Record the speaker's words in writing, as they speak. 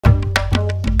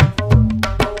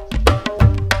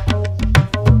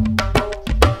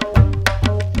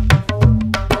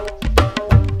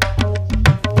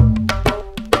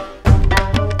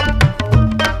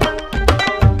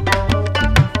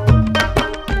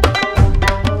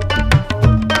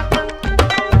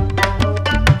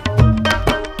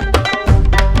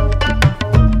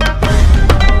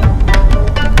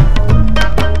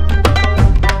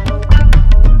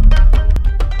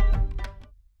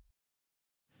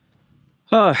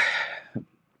Uh,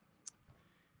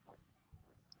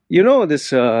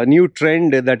 this new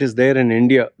trend that is there in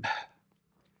India,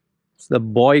 it's the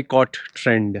boycott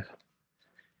trend.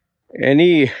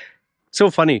 Any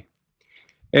so funny.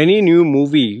 Any new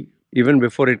movie, even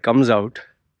before it comes out,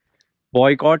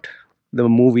 boycott the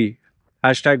movie.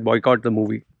 Hashtag boycott the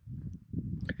movie.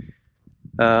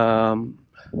 Um,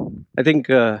 I think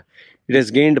it has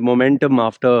gained momentum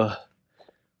after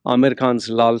Amir Khan's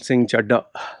Lal Singh Chadda.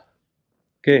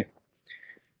 Okay,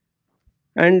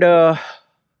 and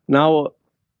now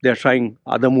they're trying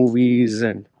other movies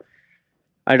and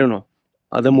I don't know,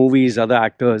 other movies, other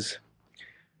actors.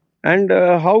 And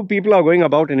how people are going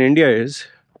about in India is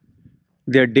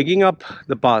they're digging up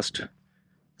the past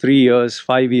 3 years,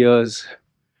 5 years,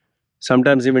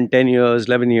 sometimes even 10 years,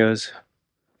 11 years.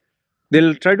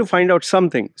 They'll try to find out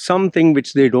something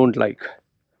which they don't like.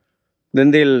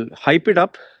 Then they'll hype it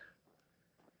up,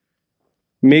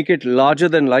 make it larger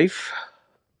than life,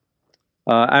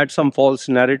 add some false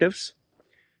narratives,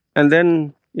 and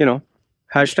then,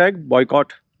 hashtag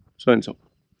boycott so and so.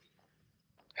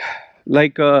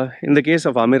 Like in the case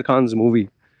of Amir Khan's movie,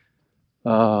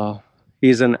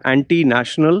 he's an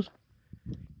anti-national,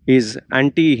 he's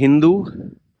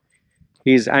anti-Hindu,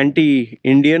 he's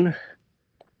anti-Indian,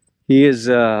 he is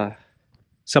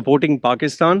supporting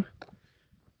Pakistan.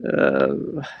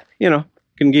 Uh,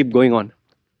 can keep going on.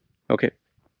 Okay.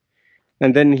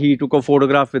 And then he took a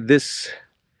photograph with this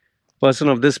person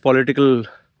of this political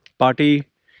party,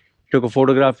 took a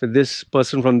photograph with this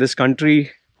person from this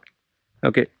country.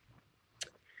 Okay.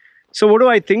 So what do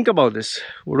I think about this?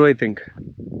 What do I think?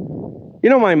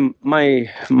 My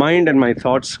mind and my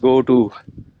thoughts go to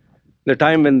the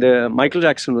time when the Michael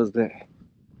Jackson was there.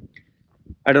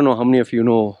 I don't know how many of you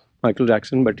know Michael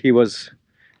Jackson, but he was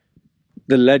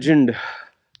the legend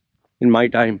in my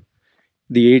time,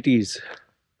 the 80s.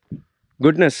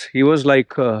 Goodness, he was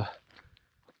like the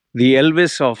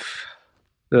Elvis of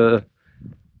the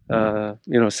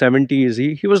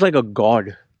 70s. He was like a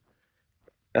god.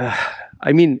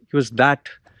 He was that.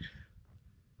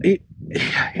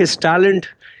 His talent,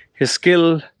 his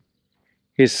skill,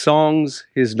 his songs,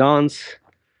 his dance,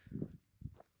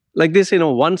 like this,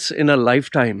 once in a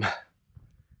lifetime,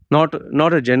 not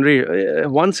a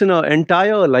generation, once in an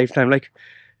entire lifetime. Like,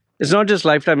 it's not just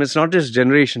lifetime, it's not just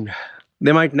generation.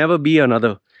 There might never be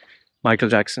another Michael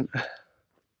Jackson.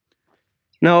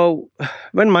 Now,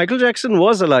 when Michael Jackson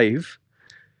was alive,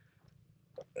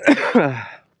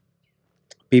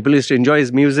 people used to enjoy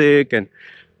his music and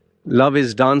love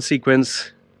his dance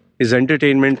sequence, his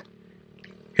entertainment,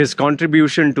 his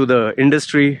contribution to the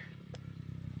industry.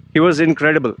 He was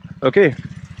incredible. Okay.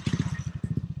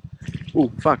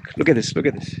 Ooh, fuck. Look at this. Look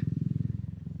at this.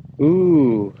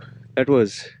 Ooh, that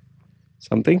was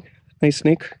something. Nice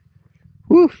snake.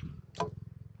 Woo.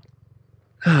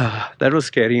 That was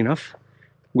scary enough.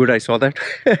 Good, I saw that.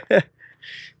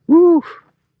 Woo.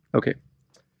 Okay.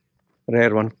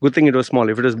 Rare one. Good thing it was small.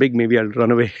 If it was big, maybe I'll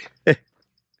run away.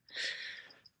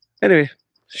 Anyway,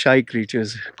 shy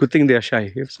creatures. Good thing they are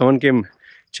shy. If someone came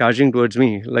charging towards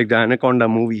me, like the Anaconda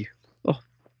movie.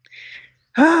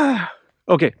 Oh.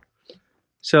 Okay.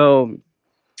 So,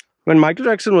 when Michael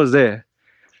Jackson was there,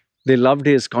 they loved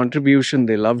his contribution,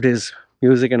 they loved his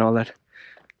music and all that.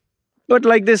 But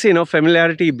like this,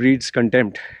 familiarity breeds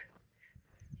contempt.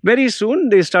 Very soon,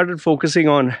 they started focusing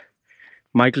on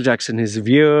Michael Jackson. He's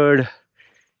weird.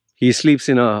 He sleeps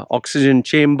in an oxygen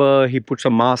chamber. He puts a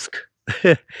mask. He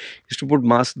used to put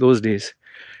masks those days.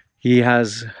 He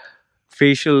has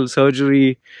facial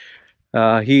surgery.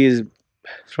 He is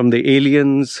from the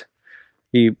aliens.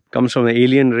 He comes from the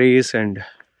alien race and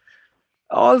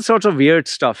all sorts of weird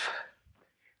stuff.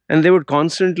 And they would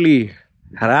constantly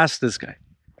harass this guy.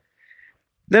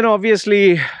 Then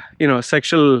obviously,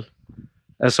 sexual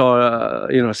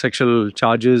assault, sexual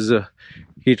charges.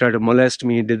 He tried to molest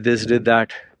me, did this, did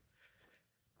that.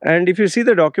 And if you see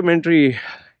the documentary,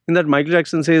 in that Michael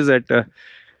Jackson says that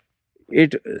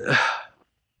it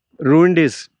ruined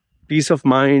his peace of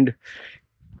mind,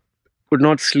 could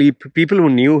not sleep. People who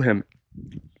knew him,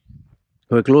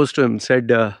 who were close to him,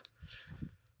 said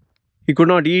he could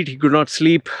not eat, he could not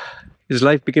sleep. His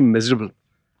life became miserable.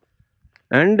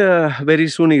 And very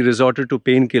soon he resorted to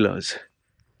painkillers.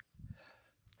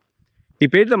 He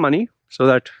paid the money so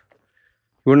that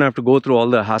he wouldn't have to go through all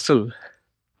the hassle.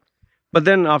 But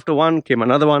then after one came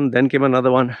another one, then came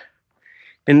another one.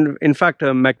 In fact,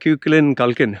 Macaulay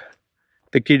Culkin,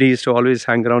 the kid he used to always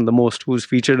hang around the most, who's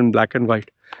featured in black or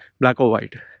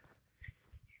white.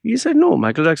 He said, no,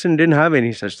 Michael Jackson didn't have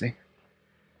any such thing.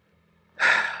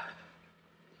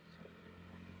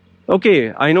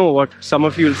 Okay, I know what some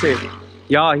of you will say.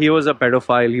 yeah, he was a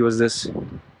pedophile, he was this.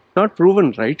 Not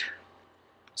proven, right?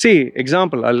 See,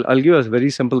 example, I'll give a very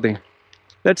simple thing.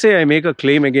 Let's say I make a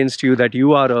claim against you that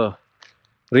you are a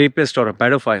rapist or a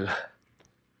pedophile.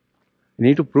 You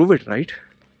need to prove it, right?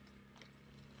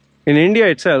 In India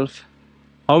itself,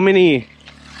 how many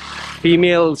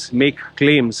females make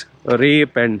claims,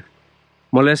 rape and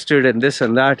molested and this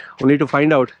and that, only to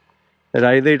find out that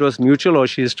either it was mutual or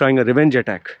she is trying a revenge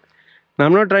attack. Now,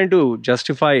 I'm not trying to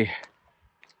justify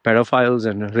pedophiles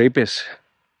and rapists.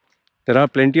 There are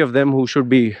plenty of them who should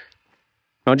be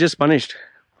not just punished,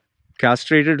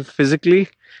 castrated physically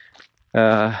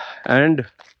and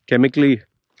chemically,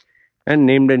 and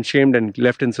named and shamed and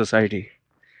left in society.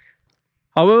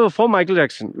 However, for Michael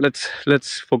Jackson,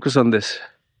 let's focus on this.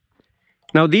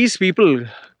 Now, these people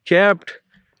kept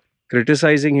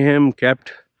criticizing him,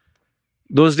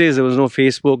 those days there was no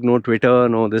Facebook, no Twitter,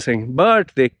 no this thing,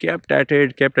 but they kept at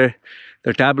it,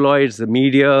 the tabloids, the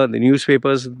media, the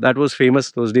newspapers, that was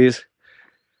famous those days.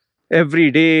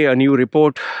 Every day a new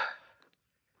report.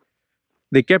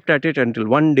 They kept at it until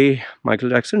one day Michael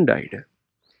Jackson died.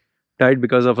 Died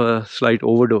because of a slight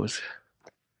overdose.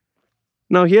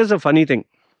 Now, here's the funny thing.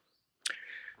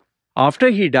 After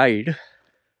he died,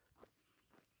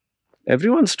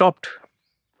 everyone stopped.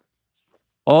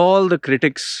 All the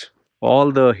critics,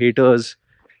 all the haters,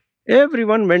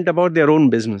 everyone went about their own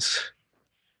business.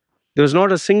 There was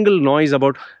not a single noise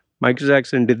about Michael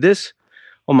Jackson did this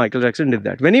or Michael Jackson did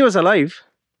that. When he was alive,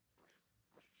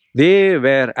 they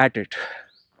were at it.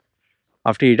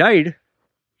 After he died,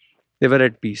 they were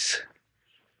at peace.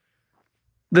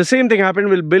 The same thing happened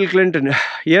with Bill Clinton.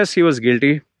 Yes, he was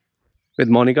guilty with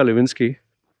Monica Lewinsky.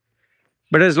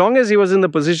 But as long as he was in the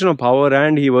position of power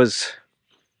and he was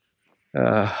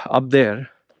up there,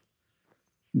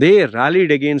 they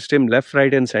rallied against him left,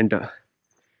 right and center.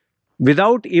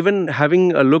 Without even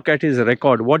having a look at his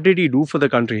record, what did he do for the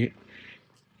country?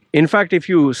 In fact, if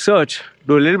you search,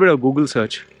 do a little bit of Google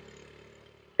search,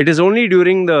 it is only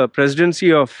during the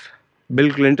presidency of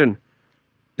Bill Clinton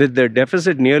that the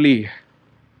deficit nearly,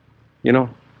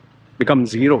 become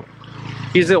zero.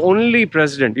 He's the only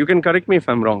president. You can correct me if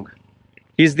I'm wrong.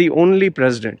 He's the only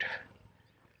president.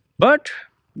 But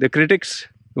the critics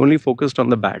only focused on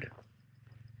the bad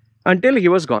until he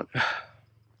was gone.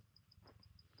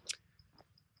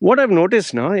 What I've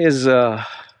noticed now is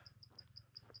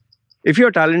if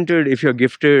you're talented, if you're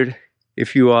gifted,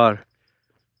 if you are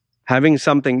having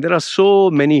something, there are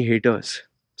so many haters,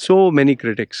 so many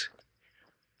critics.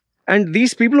 And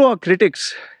these people who are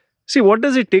critics, see, what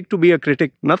does it take to be a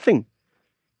critic? Nothing.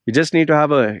 You just need to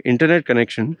have an internet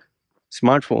connection,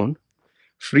 smartphone,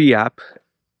 free app.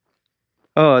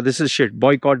 Oh, this is shit,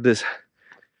 boycott this.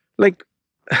 Like,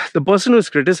 the person who's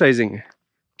criticizing,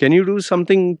 can you do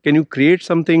something? Can you create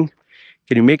something?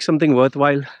 Can you make something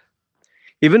worthwhile?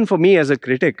 Even for me as a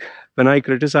critic, when I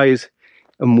criticize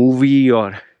a movie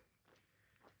or...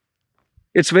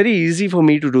 It's very easy for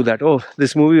me to do that. Oh,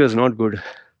 this movie was not good.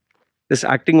 This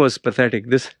acting was pathetic.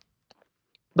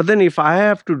 But then if I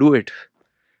have to do it,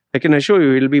 I can assure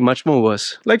you it'll be much more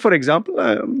worse. Like, for example,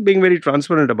 I'm being very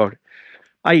transparent about it.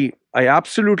 I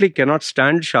absolutely cannot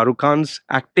stand Shah Rukh Khan's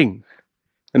acting.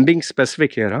 I'm being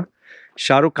specific here. Huh?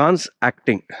 Shah Rukh Khan's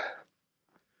acting.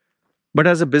 But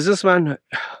as a businessman,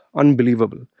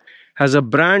 unbelievable. As a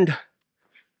brand,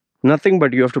 nothing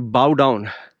but you have to bow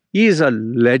down. He is a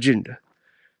legend.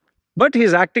 But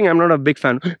his acting, I'm not a big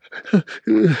fan.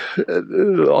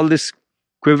 All this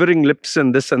quivering lips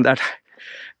and this and that.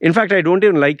 In fact, I don't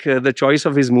even like the choice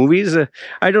of his movies.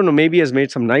 I don't know, maybe he has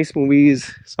made some nice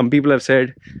movies. Some people have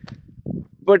said.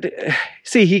 But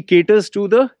see, he caters to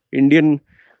the Indian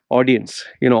audience.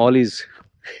 All his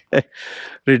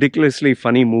ridiculously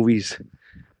funny movies.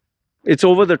 It's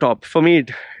over the top. For me,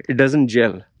 it doesn't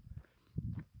gel.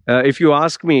 If you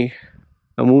ask me,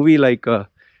 a movie like The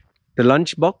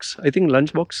Lunchbox, I think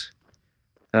Lunchbox.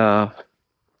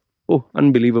 Oh,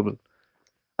 unbelievable.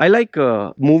 I like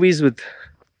movies with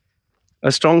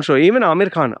a strong show. Even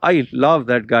Amir Khan, I love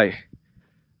that guy.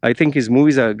 I think his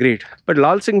movies are great. But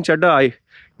Lal Singh Chadda,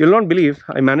 you'll not believe,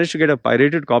 I managed to get a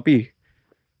pirated copy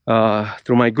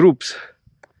through my groups.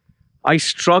 I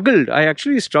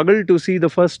actually struggled to see the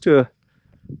first 10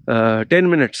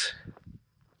 minutes.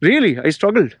 Really, I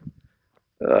struggled.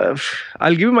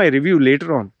 I'll give you my review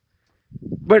later on.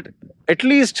 But at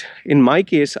least in my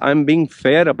case, I'm being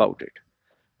fair about it.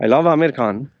 I love Amir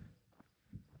Khan.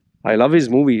 I love his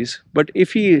movies. But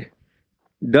if he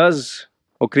does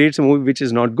or creates a movie which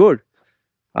is not good,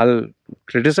 I'll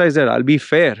criticize that. I'll be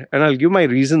fair. And I'll give my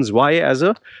reasons why as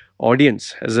a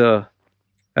audience, as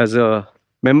a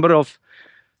member of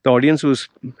the audience who's,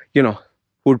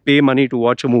 who would pay money to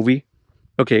watch a movie.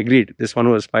 Okay, agreed. This one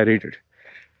was pirated.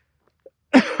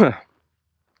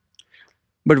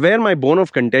 But where my bone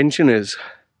of contention is,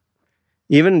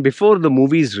 even before the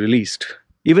movie is released,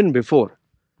 even before,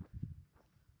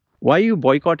 why are you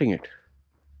boycotting it?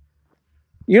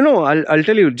 I'll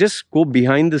tell you, just go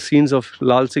behind the scenes of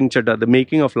Lal Singh Chadda, the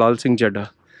making of Lal Singh Chadda.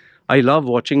 I love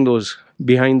watching those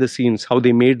behind the scenes, how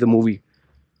they made the movie.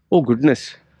 Oh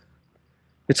goodness,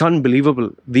 it's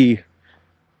unbelievable. The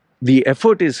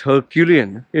effort is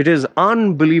Herculean. It is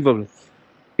unbelievable.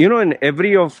 In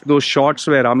every of those shots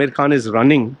where Amir Khan is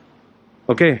running,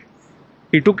 okay,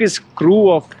 he took his crew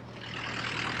of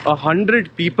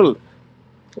 100 people,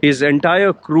 his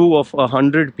entire crew of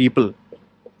 100 people,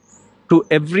 to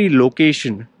every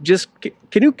location. Just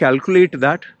can you calculate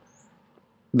that?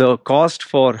 The cost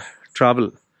for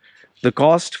travel, the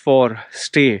cost for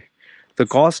stay, the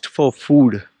cost for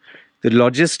food, the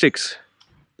logistics,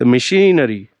 the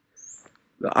machinery.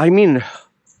 I mean,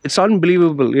 it's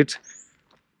unbelievable.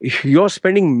 You're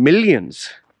spending millions.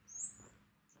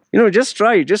 Just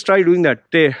try doing that.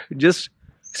 Just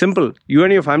simple. You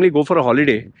and your family go for a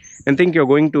holiday and think you're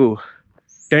going to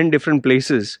 10 different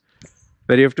places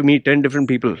where you have to meet 10 different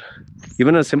people.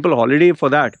 Even a simple holiday, for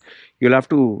that, you'll have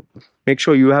to make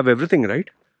sure you have everything, right?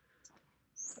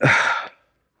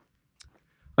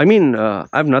 I mean, I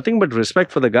have nothing but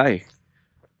respect for the guy.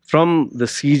 From the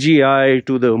CGI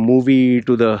to the movie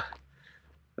to the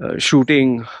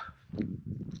shooting.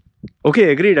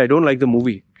 Okay, agreed, I don't like the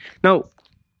movie. Now,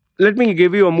 let me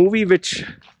give you a movie which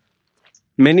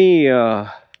many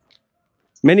were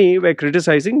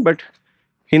criticizing, but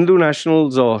Hindu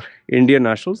nationals or Indian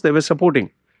nationals, they were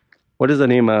supporting. What is the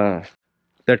name?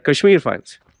 That Kashmir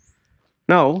Files.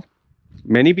 Now,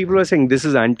 many people are saying this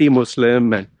is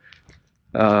anti-Muslim and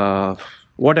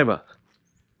whatever.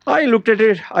 I looked at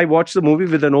it, I watched the movie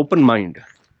with an open mind.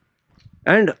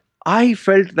 And I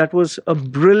felt that was a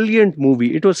brilliant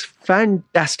movie. It was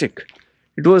fantastic.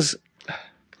 It was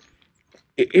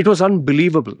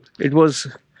unbelievable. It was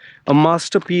a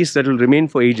masterpiece that will remain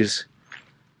for ages.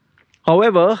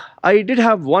 However, I did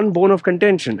have one bone of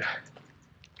contention.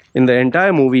 In the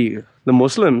entire movie, the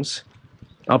Muslims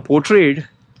are portrayed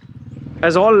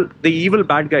as all the evil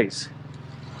bad guys.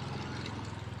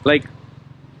 Like,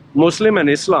 Muslim and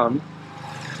Islam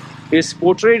is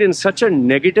portrayed in such a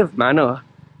negative manner.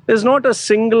 There's not a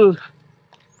single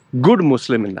good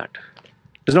Muslim in that.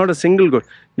 There's not a single good.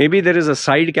 Maybe there is a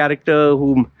side character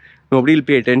whom nobody will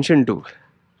pay attention to.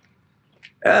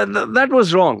 That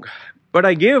was wrong. But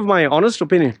I gave my honest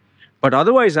opinion. But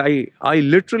otherwise, I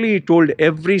literally told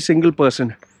every single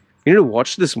person, you need to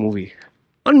watch this movie.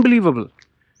 Unbelievable.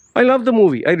 I love the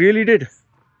movie. I really did.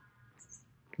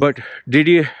 But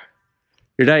did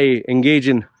I engage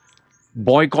in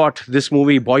boycott this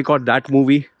movie, boycott that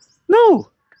movie? No.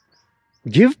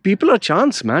 Give people a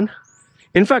chance, man.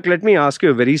 In fact, let me ask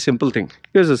you a very simple thing.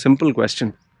 Here's a simple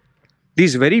question.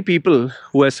 These very people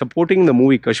who are supporting the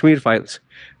movie Kashmir Files,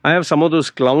 I have some of those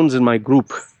clowns in my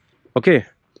group. Okay.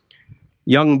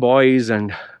 Young boys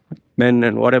and men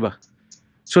and whatever.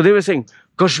 So they were saying,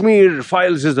 Kashmir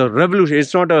Files is a revolution.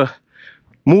 It's not a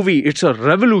movie, it's a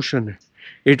revolution.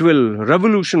 It will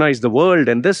revolutionize the world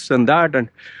and this and that. And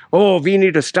oh, we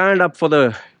need to stand up for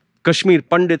the Kashmir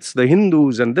Pandits, the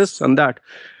Hindus and this and that.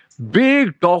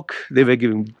 Big talk they were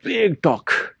giving, big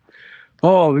talk.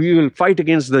 Oh, we will fight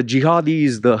against the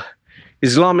jihadis, the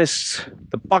Islamists,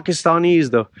 the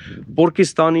Pakistanis, the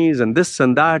Porkistanis and this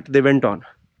and that. They went on.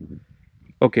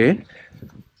 Okay.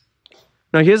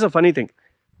 Now here's a funny thing.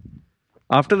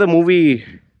 After the movie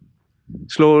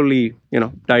slowly,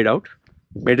 died out,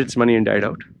 made its money and died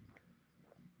out.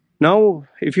 Now,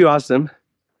 if you ask them,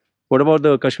 what about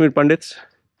the Kashmir Pandits?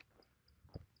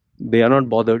 They are not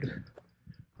bothered.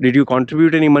 Did you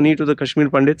contribute any money to the Kashmir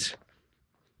Pandits?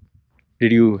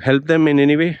 Did you help them in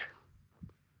any way?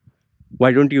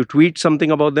 Why don't you tweet something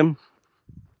about them?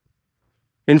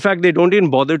 In fact, they don't even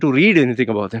bother to read anything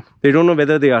about them. They don't know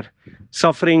whether they are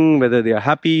suffering, whether they are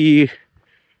happy,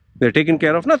 they're taken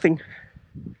care of, nothing.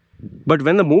 But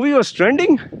when the movie was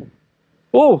trending,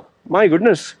 oh my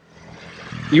goodness,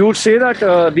 you would say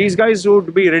that these guys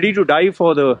would be ready to die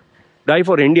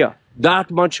for India.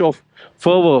 That much of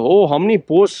fervor. Oh, how many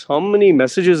posts, how many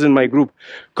messages in my group.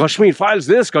 Kashmir Files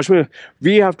this, Kashmir,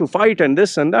 we have to fight and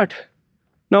this and that.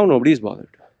 Now nobody's bothered.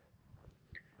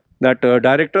 That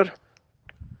director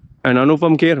and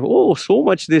Anupam Kher, oh, so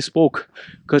much they spoke.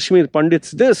 Kashmir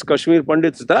Pandits this, Kashmir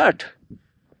Pandits that.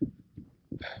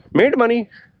 Made money.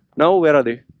 Now where are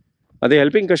they? Are they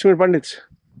helping Kashmir Pandits?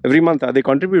 Every month, are they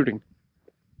contributing?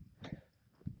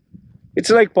 It's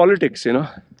like politics,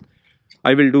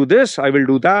 I will do this, I will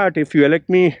do that if you elect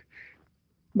me.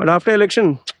 But after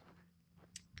election,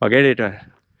 forget it.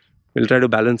 We'll try to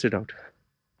balance it out.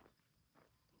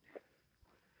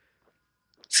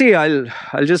 See,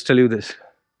 I'll just tell you this.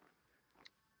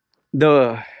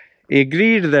 The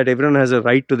agreed that everyone has a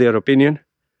right to their opinion.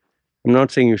 I'm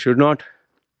not saying you should not.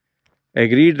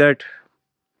 Agreed that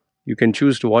you can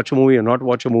choose to watch a movie or not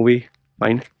watch a movie.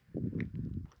 Fine.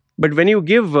 But when you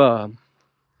give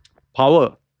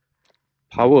power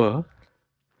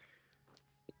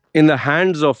in the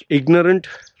hands of ignorant,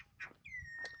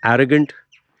 arrogant,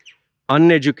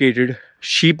 uneducated,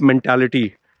 sheep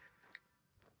mentality,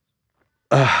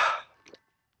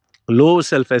 low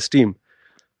self-esteem,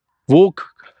 woke,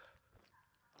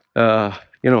 the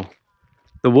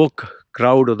woke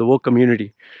crowd or the woke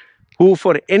community, who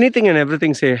for anything and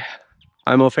everything say,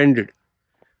 I'm offended,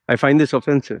 I find this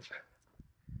offensive.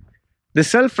 The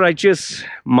self-righteous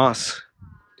mass,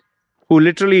 who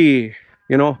literally,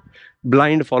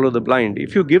 blind follow the blind.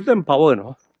 If you give them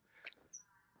power,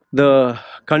 the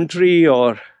country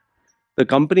or the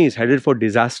company is headed for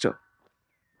disaster.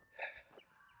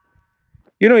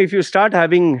 If you start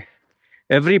having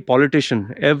every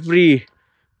politician, every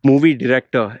movie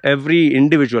director, every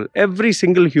individual, every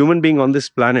single human being on this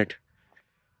planet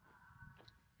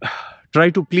try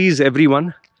to please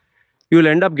everyone, you will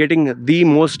end up getting the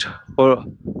most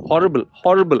horrible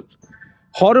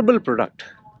product.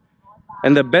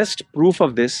 And the best proof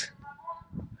of this,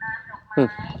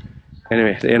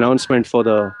 anyway, the announcement for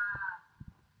the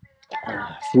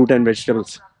fruit and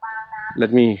vegetables.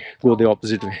 Let me go the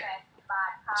opposite way,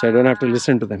 so I don't have to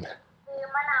listen to them.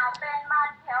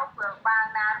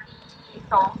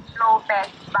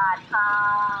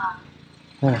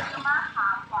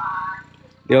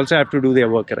 They also have to do their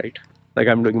work, right? Like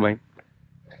I'm doing mine.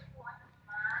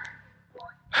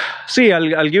 See,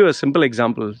 I'll give you a simple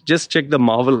example. Just check the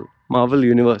Marvel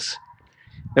universe.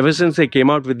 Ever since they came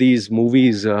out with these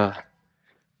movies, the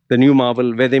new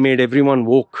Marvel, where they made everyone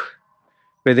woke,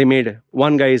 where they made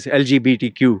one guy is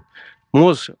LGBTQ,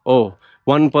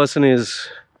 one person is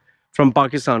from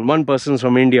Pakistan, one person is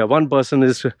from India, one person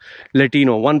is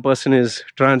Latino, one person is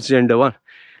transgender,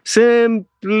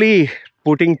 simply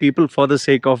putting people for the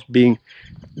sake of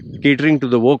catering to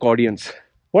the woke audience.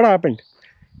 What happened?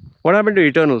 What happened to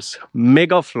Eternals?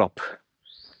 Mega flop.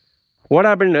 What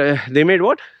happened? They made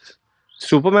what?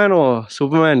 Superman or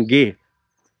Superman gay?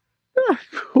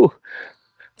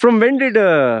 From when did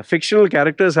fictional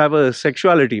characters have a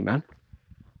sexuality, man?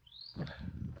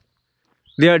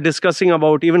 They are discussing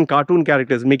about even cartoon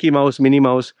characters, Mickey Mouse, Minnie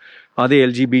Mouse, are they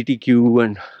LGBTQ?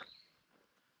 And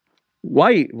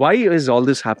why is all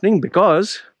this happening?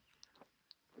 Because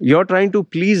you're trying to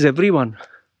please everyone.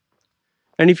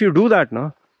 And if you do that,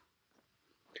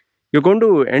 you're going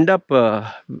to end up,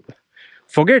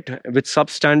 forget with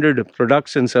substandard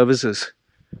products and services.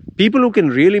 People who can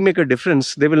really make a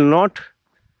difference, they'll not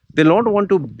want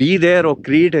to be there or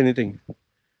create anything.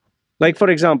 Like for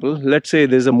example, let's say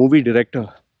there's a movie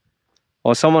director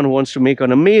or someone who wants to make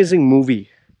an amazing movie.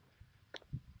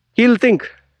 He'll think,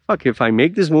 fuck, if I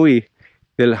make this movie,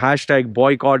 they'll hashtag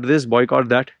boycott this, boycott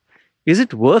that. Is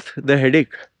it worth the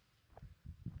headache?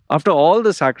 After all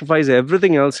the sacrifice,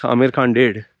 everything else Amir Khan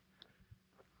did,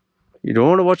 you don't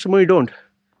want to watch the movie, don't.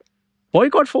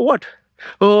 Boycott for what?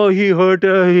 Oh, he hurt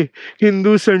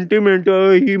Hindu sentiment.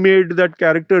 He made that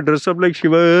character dress up like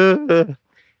Shiva.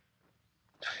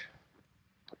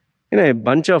 A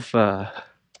bunch of,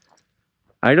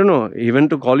 I don't know, even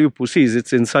to call you pussies,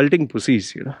 it's insulting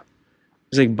pussies,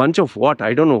 It's like bunch of what?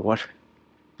 I don't know what.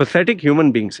 Pathetic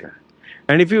human beings here.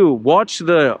 And if you watch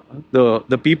the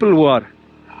people who are,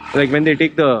 like when they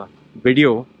take the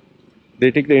video,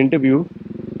 they take the interview,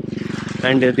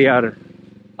 and they are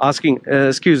asking,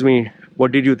 excuse me,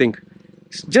 what did you think?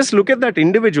 Just look at that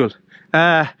individual.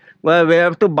 Well, we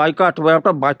have to boycott, both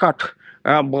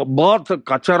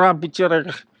kachara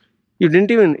picture. You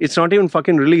didn't even, it's not even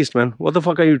fucking released, man. What the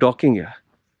fuck are you talking here?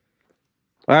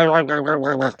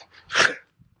 The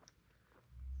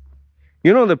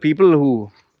people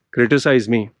who criticize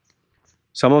me,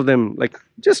 some of them, like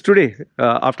just today,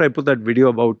 after I put that video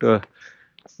about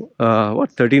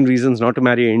 13 reasons not to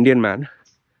marry an Indian man,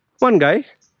 one guy,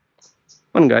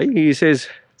 he says,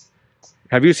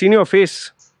 have you seen your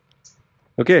face?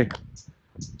 Okay.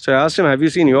 So I asked him, have you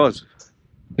seen yours?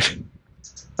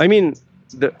 I mean,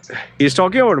 he's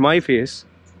talking about my face.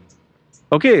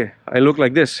 Okay, I look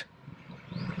like this.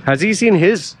 Has he seen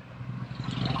his?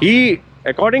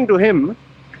 According to him,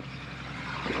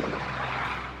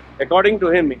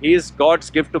 he is God's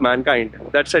gift to mankind.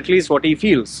 That's at least what he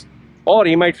feels. Or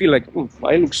he might feel like,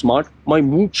 I look smart. My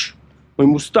mooch My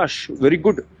mustache, very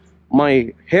good.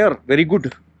 My hair, very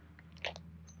good.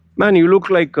 Man, you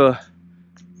look like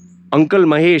Uncle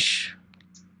Mahesh,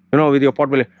 with your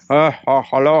pot belly.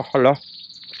 Hello, hello.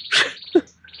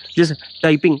 Just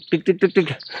typing, tick, tick, tick,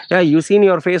 tick. Yeah, you seen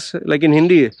your face, like in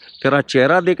Hindi. Tera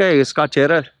chehra dekha hai, iska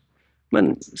chehra.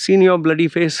 Man, seen your bloody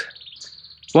face.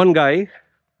 One guy,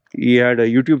 he had a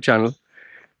YouTube channel.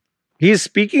 He's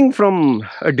speaking from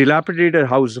a dilapidated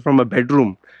house, from a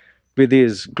bedroom, with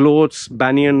his clothes,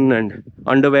 banyan and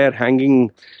underwear hanging.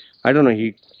 I don't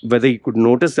know whether he could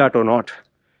notice that or not.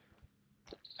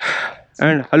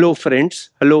 And hello friends,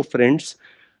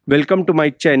 welcome to my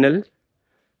channel.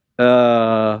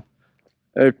 Today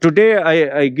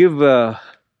I give how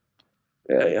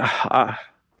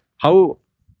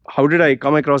did I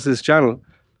come across this channel?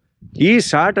 He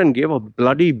sat and gave a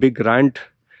bloody big rant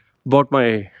about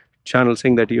my channel,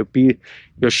 saying that your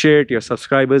shit, your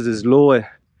subscribers is low.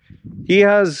 He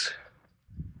has,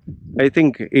 I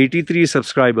think, 83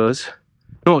 subscribers.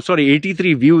 No, sorry,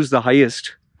 83 views, the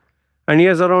highest. And he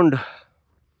has around,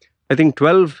 I think,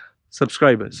 12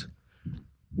 subscribers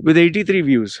with 83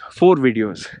 views, 4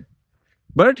 videos.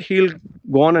 But he'll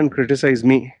go on and criticize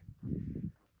me.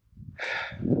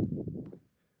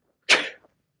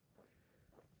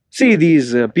 See,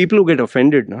 these people who get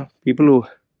offended,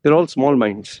 they're all small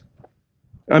minds.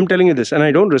 I'm telling you this, and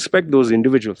I don't respect those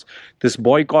individuals. This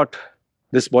boycott,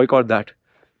 that.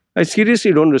 I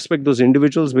seriously don't respect those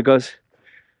individuals because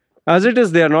as it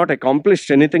is, they are not accomplished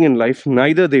anything in life,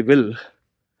 neither they will,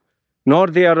 nor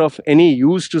they are of any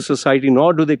use to society,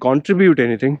 nor do they contribute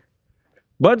anything,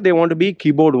 but they want to be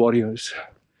keyboard warriors.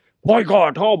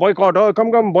 Boycott, oh,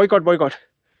 come, boycott.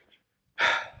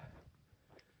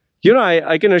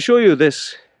 I can assure you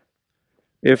this,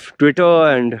 if Twitter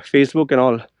and Facebook and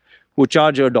all would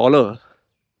charge $1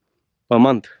 per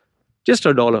month, just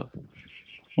 $1,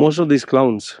 most of these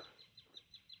clowns,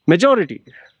 majority,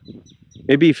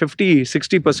 maybe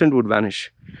 50-60% would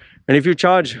vanish. And if you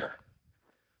charge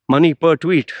money per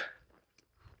tweet,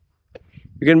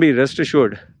 you can be rest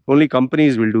assured only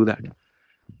companies will do that.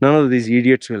 None of these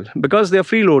idiots will, because they're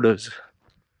freeloaders.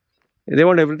 They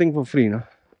want everything for free, no?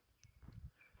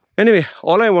 Anyway,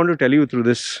 all I want to tell you through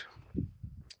this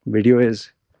video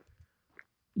is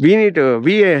we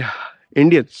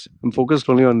Indians, I'm focused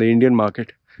only on the Indian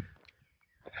market.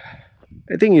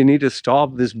 I think you need to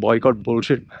stop this boycott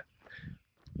bullshit.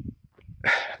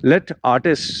 Let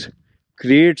artists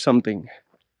create something.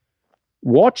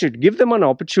 Watch it, give them an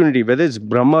opportunity, whether it's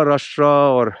Brahma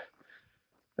Rashtra or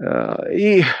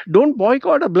don't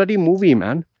boycott a bloody movie,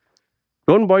 man.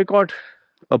 Don't boycott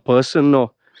a person,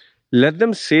 or let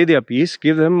them say their piece,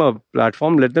 give them a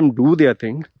platform, let them do their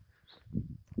thing.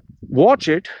 Watch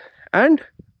it, and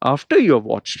after you have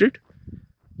watched it,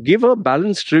 give a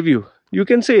balanced review. You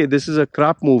can say this is a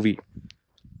crap movie,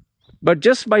 but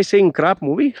just by saying crap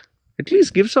movie, at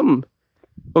least give some,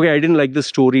 okay, I didn't like the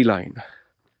storyline,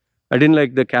 I didn't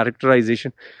like the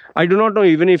characterization. I do not know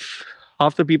even if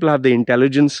half the people have the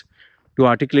intelligence to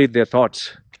articulate their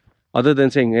thoughts, other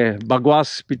than saying, hey,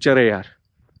 bagwas picture hai yaar.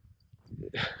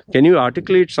 Can you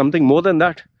articulate something more than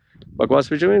that? Bagwas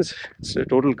picture means it's a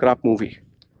total crap movie.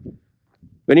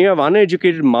 When you have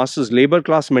uneducated masses, labor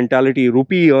class mentality,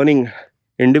 rupee earning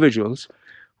individuals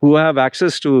who have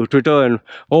access to Twitter and,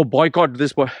 oh, boycott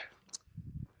this boy.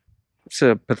 It's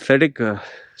a pathetic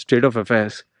state of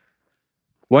affairs.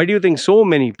 Why do you think so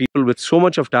many people with so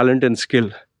much of talent and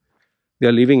skill, they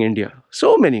are leaving India?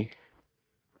 So many.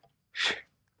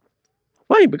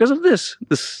 Why? Because of this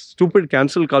stupid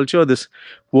cancel culture, this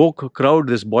woke crowd,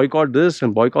 this boycott this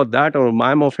and boycott that, or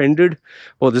I'm offended,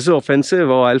 or this is offensive,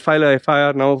 or I'll file a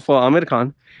FIR now for Amir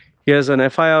Khan. He has an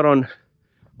FIR on,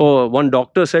 oh, one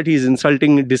doctor said he's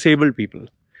insulting disabled people.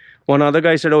 One other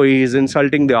guy said, oh, he's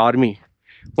insulting the army.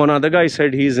 One other guy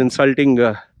said he's insulting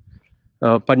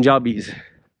Punjabis.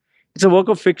 It's a work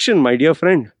of fiction, my dear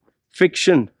friend.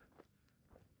 Fiction.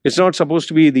 It's not supposed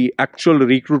to be the actual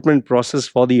recruitment process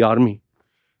for the army.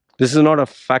 This is not a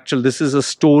factual. This is a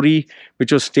story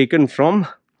which was taken from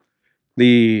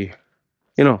the,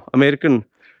 American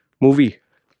movie.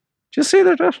 Just say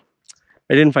that,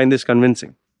 I didn't find this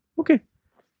convincing. Okay.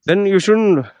 Then you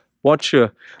shouldn't watch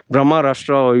Brahma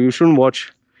Rashtra, or you shouldn't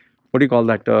watch, what do you call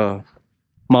that,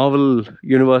 Marvel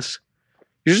Universe.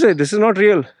 You should say, this is not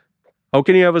real. How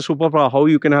can you have a superpower? How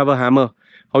you can have a hammer?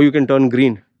 How you can turn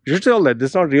green? You should say all that.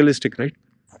 This is not realistic, right?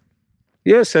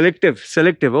 Yeah, selective.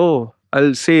 Oh,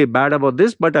 I'll say bad about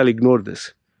this, but I'll ignore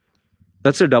this.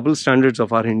 That's the double standards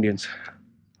of our Indians.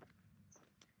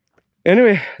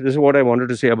 Anyway, this is what I wanted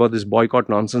to say about this boycott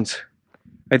nonsense.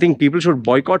 I think people should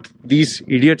boycott these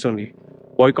idiots only.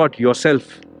 Boycott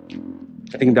yourself.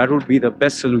 I think that would be the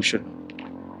best solution.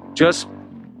 Just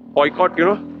boycott,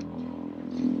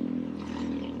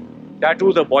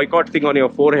 tattoo the boycott thing on your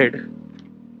forehead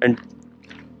and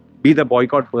be the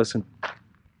boycott person.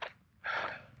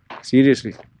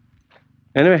 Seriously.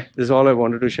 Anyway, this is all I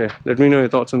wanted to share. Let me know your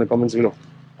thoughts in the comments below.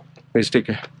 Please take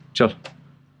care. Ciao.